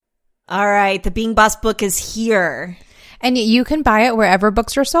All right, the Being Boss book is here. And you can buy it wherever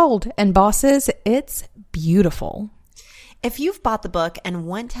books are sold. And bosses, it's beautiful. If you've bought the book and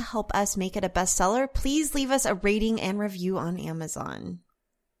want to help us make it a bestseller, please leave us a rating and review on Amazon.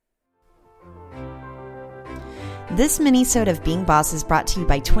 This mini-sode of Being Boss is brought to you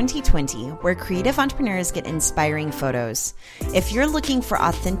by 2020, where creative entrepreneurs get inspiring photos. If you're looking for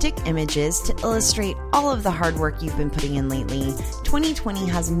authentic images to illustrate all of the hard work you've been putting in lately, 2020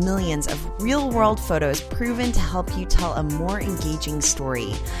 has millions of real-world photos proven to help you tell a more engaging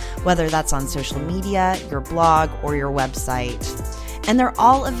story, whether that's on social media, your blog, or your website. And they're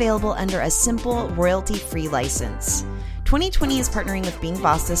all available under a simple, royalty-free license. 2020 is partnering with Being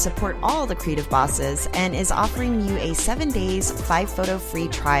Boss to support all the creative bosses and is offering you a 7 days, 5 photo free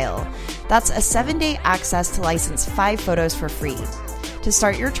trial. That's a 7-day access to license 5 photos for free. To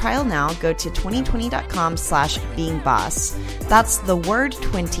start your trial now, go to 2020.com/beingboss. That's the word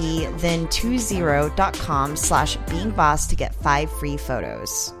 20, then 20.com/beingboss to get 5 free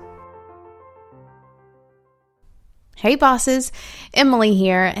photos. Hey bosses, Emily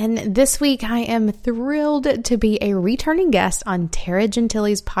here, and this week I am thrilled to be a returning guest on Tara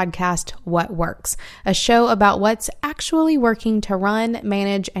Gentili's podcast, What Works, a show about what's actually working to run,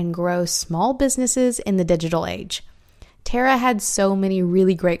 manage, and grow small businesses in the digital age. Tara had so many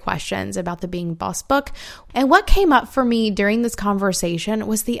really great questions about the Being Boss book, and what came up for me during this conversation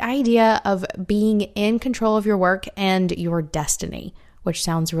was the idea of being in control of your work and your destiny. Which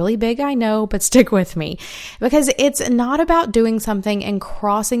sounds really big, I know, but stick with me. Because it's not about doing something and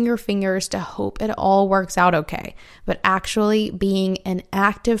crossing your fingers to hope it all works out okay, but actually being an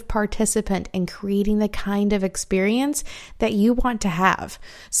active participant in creating the kind of experience that you want to have.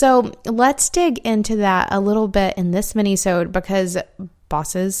 So let's dig into that a little bit in this mini-sode because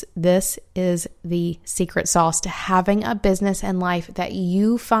bosses, this is the secret sauce to having a business and life that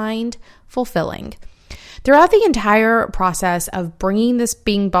you find fulfilling. Throughout the entire process of bringing this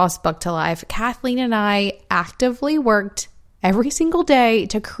Being Boss book to life, Kathleen and I actively worked every single day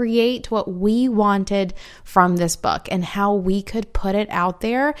to create what we wanted from this book and how we could put it out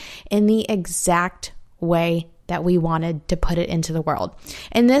there in the exact way that we wanted to put it into the world.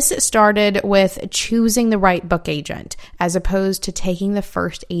 And this started with choosing the right book agent as opposed to taking the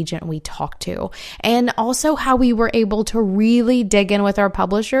first agent we talked to. And also how we were able to really dig in with our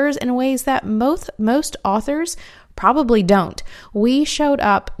publishers in ways that most authors probably don't. We showed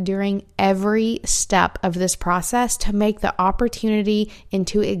up during every step of this process to make the opportunity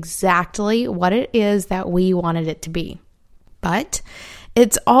into exactly what it is that we wanted it to be. But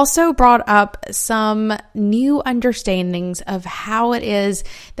it's also brought up some new understandings of how it is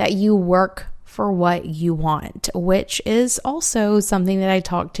that you work for what you want, which is also something that I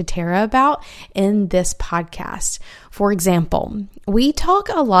talked to Tara about in this podcast. For example, we talk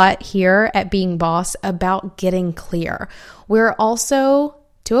a lot here at Being Boss about getting clear. We're also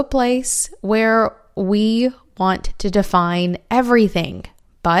to a place where we want to define everything,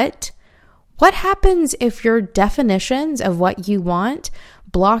 but what happens if your definitions of what you want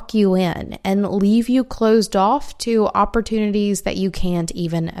block you in and leave you closed off to opportunities that you can't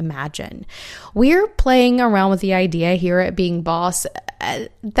even imagine? We're playing around with the idea here at Being Boss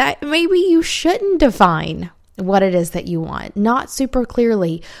that maybe you shouldn't define what it is that you want, not super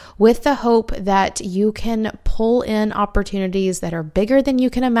clearly, with the hope that you can pull in opportunities that are bigger than you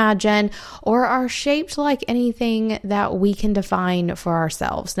can imagine or are shaped like anything that we can define for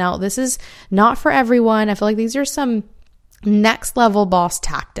ourselves. Now, this is not for everyone. I feel like these are some next level boss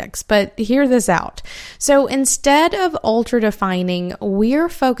tactics, but hear this out. So instead of ultra defining, we're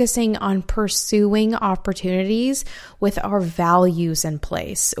focusing on pursuing opportunities with our values in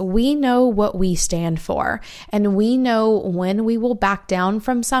place. We know what we stand for, and we know when we will back down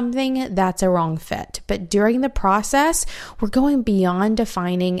from something that's a wrong fit. But during the process, we're going beyond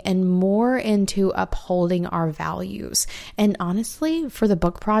defining and more into upholding our values. And honestly, for the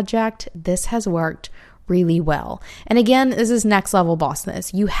book project, this has worked really well. And again, this is next level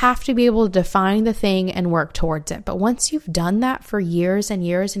bossness. You have to be able to define the thing and work towards it. But once you've done that for years and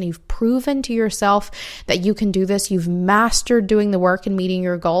years and you've proven to yourself that you can do this, you've mastered doing the work and meeting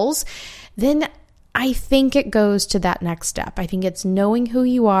your goals, then I think it goes to that next step. I think it's knowing who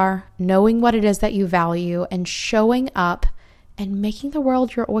you are, knowing what it is that you value, and showing up and making the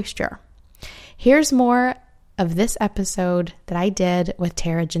world your oyster. Here's more of this episode that I did with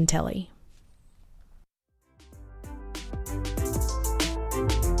Tara Gentili.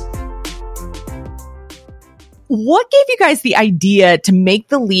 What gave you guys the idea to make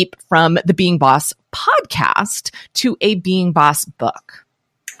the leap from the Being Boss podcast to a Being Boss book?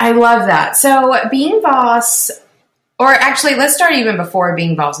 I love that. So Being Boss Or actually, let's start even before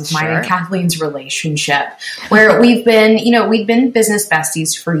being bosses, mine and Kathleen's relationship, where we've been business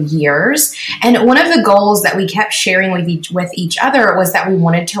besties for years. And one of the goals that we kept sharing with each other was that we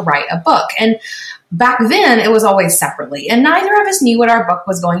wanted to write a book. And back then it was always separately, and neither of us knew what our book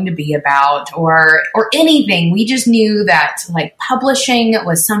was going to be about or anything. We just knew that like publishing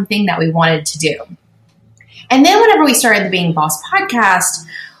was something that we wanted to do. And then whenever we started the Being Boss podcast,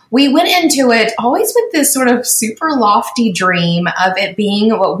 we went into it always with this sort of super lofty dream of it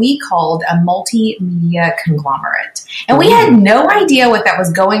being what we called a multimedia conglomerate. And we had no idea what that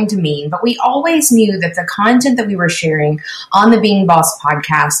was going to mean, but we always knew that the content that we were sharing on the Being Boss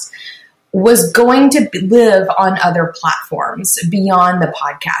podcast was going to live on other platforms beyond the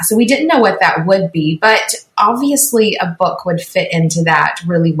podcast. So we didn't know what that would be, but obviously a book would fit into that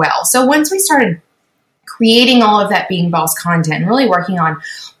really well. So once we started creating all of that Being Boss content and really working on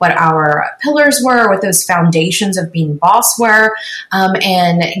what our pillars were, what those foundations of Being Boss were,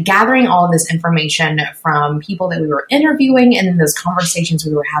 and gathering all of this information from people that we were interviewing and in those conversations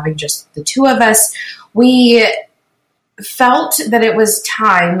we were having, just the two of us, we felt that it was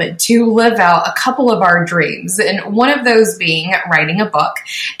time to live out a couple of our dreams. And one of those being writing a book,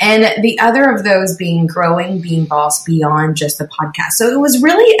 and the other of those being growing Being Boss beyond just the podcast. So it was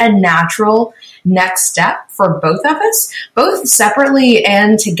really a natural next step for both of us, both separately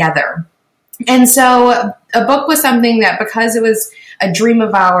and together. And so a book was something that, because it was a dream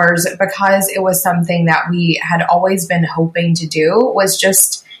of ours, because it was something that we had always been hoping to do, was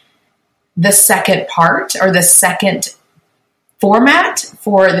just the second part, or the second format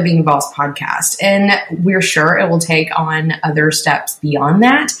for the Being Boss podcast. And we're sure it will take on other steps beyond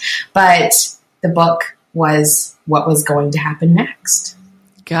that, but the book was what was going to happen next.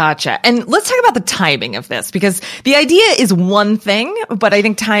 Gotcha. And let's talk about the timing of this, because the idea is one thing, but I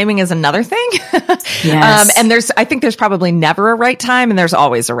think timing is another thing. Yes. And I think there's probably never a right time, and there's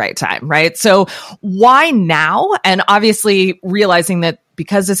always a right time, right? So why now? And obviously realizing that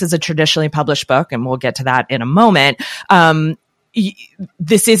because this is a traditionally published book, and we'll get to that in a moment,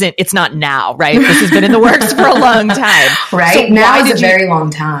 it's not now, right? This has been in the works for a long time. Right. So now is a very long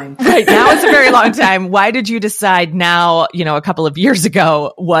time. Right. Now it's a very long time. Why did you decide now, a couple of years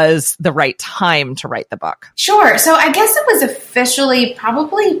ago was the right time to write the book? Sure. So I guess it was officially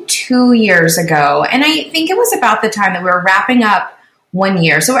probably 2 years ago. And I think it was about the time that we were wrapping up 1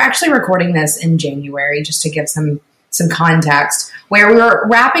 year. So we're actually recording this in January, just to give some context, where we were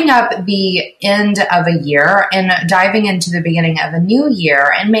wrapping up the end of a year and diving into the beginning of a new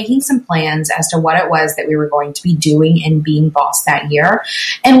year and making some plans as to what it was that we were going to be doing in Being Boss that year.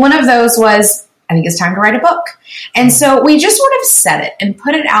 And one of those was, I think it's time to write a book. And so we just sort of set it and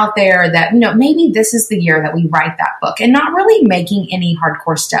put it out there that, maybe this is the year that we write that book, and not really making any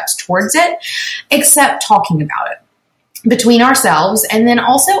hardcore steps towards it, except talking about it between ourselves, and then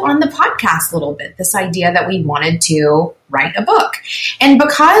also on the podcast a little bit, this idea that we wanted to write a book. And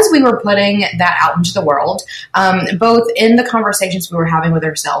because we were putting that out into the world, both in the conversations we were having with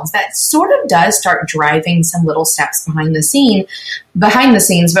ourselves, that sort of does start driving some little steps behind the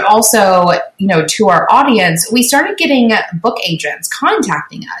scenes, but also, to our audience, we started getting book agents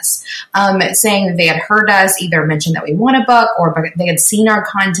contacting us, saying that they had heard us either mention that we want a book, or they had seen our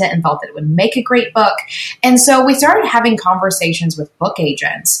content and thought that it would make a great book. And so we started having conversations with book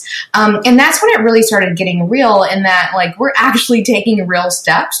agents. And that's when it really started getting real, in that, we're actually taking real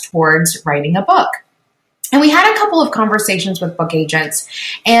steps towards writing a book. And we had a couple of conversations with book agents,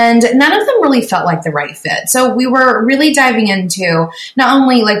 and none of them really felt like the right fit. So we were really diving into not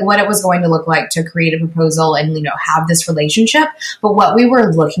only what it was going to look like to create a proposal and, have this relationship, but what we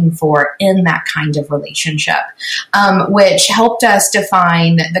were looking for in that kind of relationship, which helped us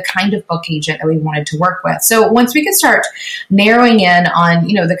define the kind of book agent that we wanted to work with. So once we could start narrowing in on,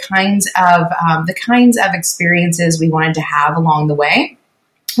 the kinds of experiences we wanted to have along the way,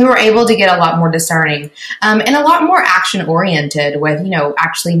 we were able to get a lot more discerning and a lot more action-oriented with,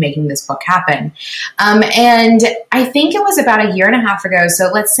 actually making this book happen. And I think it was about a year and a half ago. So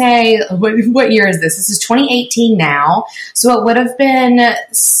let's say, what year is this? This is 2018 now. So it would have been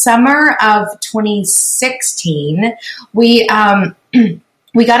summer of 2016.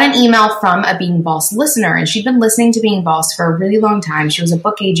 We got an email from a Being Boss listener, and she'd been listening to Being Boss for a really long time. She was a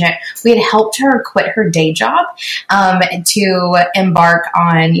book agent. We had helped her quit her day job to embark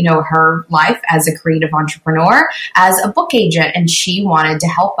on, her life as a creative entrepreneur, as a book agent, and she wanted to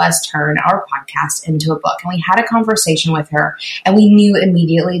help us turn our podcast into a book. And we had a conversation with her, and we knew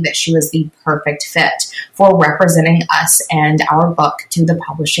immediately that she was the perfect fit for representing us and our book to the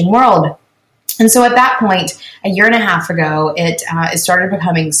publishing world. And so at that point, a year and a half ago, it started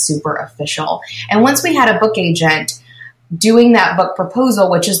becoming super official. And once we had a book agent, doing that book proposal,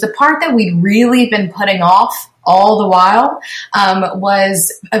 which is the part that we'd really been putting off all the while,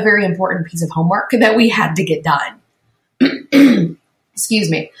 was a very important piece of homework that we had to get done. Excuse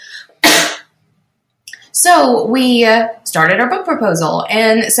me. So we started our book proposal.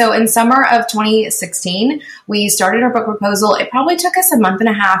 And so in summer of 2016, we started our book proposal. It probably took us a month and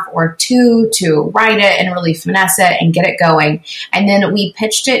a half or two to write it and really finesse it and get it going. And then we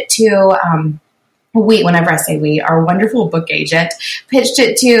pitched it to, whenever I say we, our wonderful book agent, pitched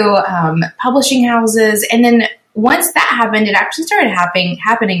it to publishing houses. And then once that happened, it actually started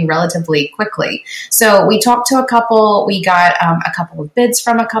happening relatively quickly. So we talked to a couple, we got a couple of bids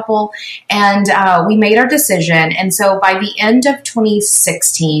from a couple, and we made our decision. And so by the end of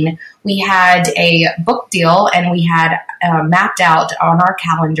 2016, we had a book deal, and we had mapped out on our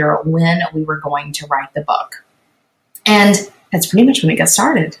calendar when we were going to write the book. And that's pretty much when it got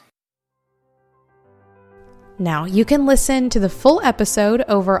started. Now, you can listen to the full episode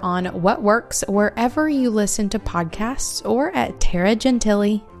over on What Works wherever you listen to podcasts or at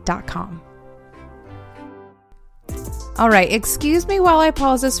taragentili.com. All right, excuse me while I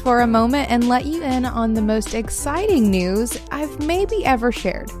pause this for a moment and let you in on the most exciting news I've maybe ever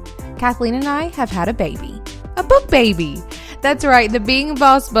shared. Kathleen and I have had a baby. A book baby! That's right, the Being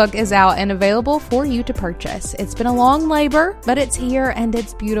Boss book is out and available for you to purchase. It's been a long labor, but it's here and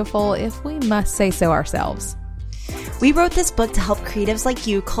it's beautiful, if we must say so ourselves. We wrote this book to help creatives like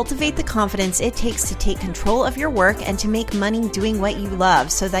you cultivate the confidence it takes to take control of your work and to make money doing what you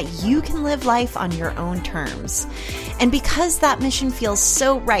love so that you can live life on your own terms. And because that mission feels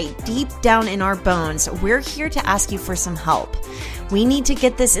so right deep down in our bones, we're here to ask you for some help. We need to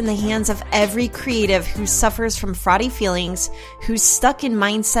get this in the hands of every creative who suffers from fraudy feelings, who's stuck in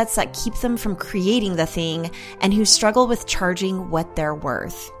mindsets that keep them from creating the thing, and who struggle with charging what they're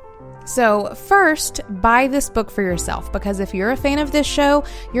worth. So first, buy this book for yourself, because if you're a fan of this show,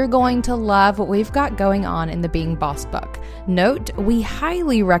 you're going to love what we've got going on in the Being Boss book. Note, we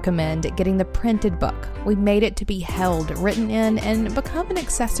highly recommend getting the printed book. We made it to be held, written in, and become an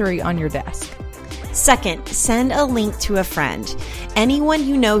accessory on your desk. Second, send a link to a friend. Anyone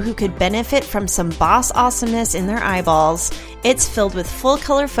you know who could benefit from some boss awesomeness in their eyeballs. It's filled with full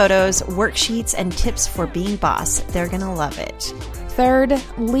color photos, worksheets, and tips for being boss. They're going to love it. Third,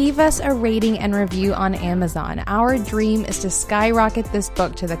 leave us a rating and review on Amazon. Our dream is to skyrocket this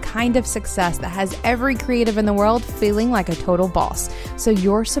book to the kind of success that has every creative in the world feeling like a total boss. So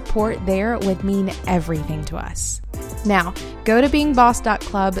your support there would mean everything to us. Now, go to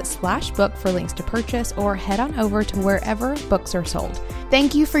beingboss.club/book for links to purchase, or head on over to wherever books are sold.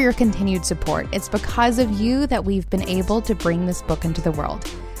 Thank you for your continued support. It's because of you that we've been able to bring this book into the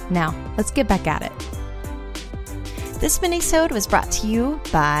world. Now, let's get back at it. This minisode was brought to you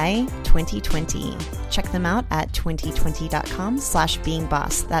by 2020. Check them out at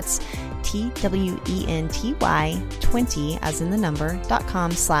 2020.com/beingboss. That's TWENTY 20 as in the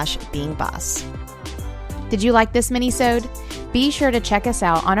number.com/beingboss. Did you like this minisode? Be sure to check us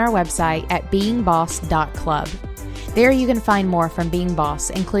out on our website at beingboss.club. There you can find more from Being Boss,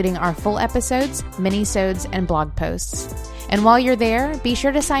 including our full episodes, minisodes, and blog posts. And while you're there, be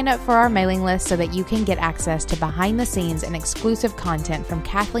sure to sign up for our mailing list so that you can get access to behind-the-scenes and exclusive content from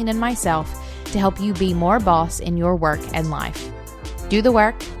Kathleen and myself to help you be more boss in your work and life. Do the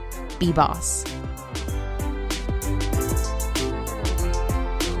work, be boss.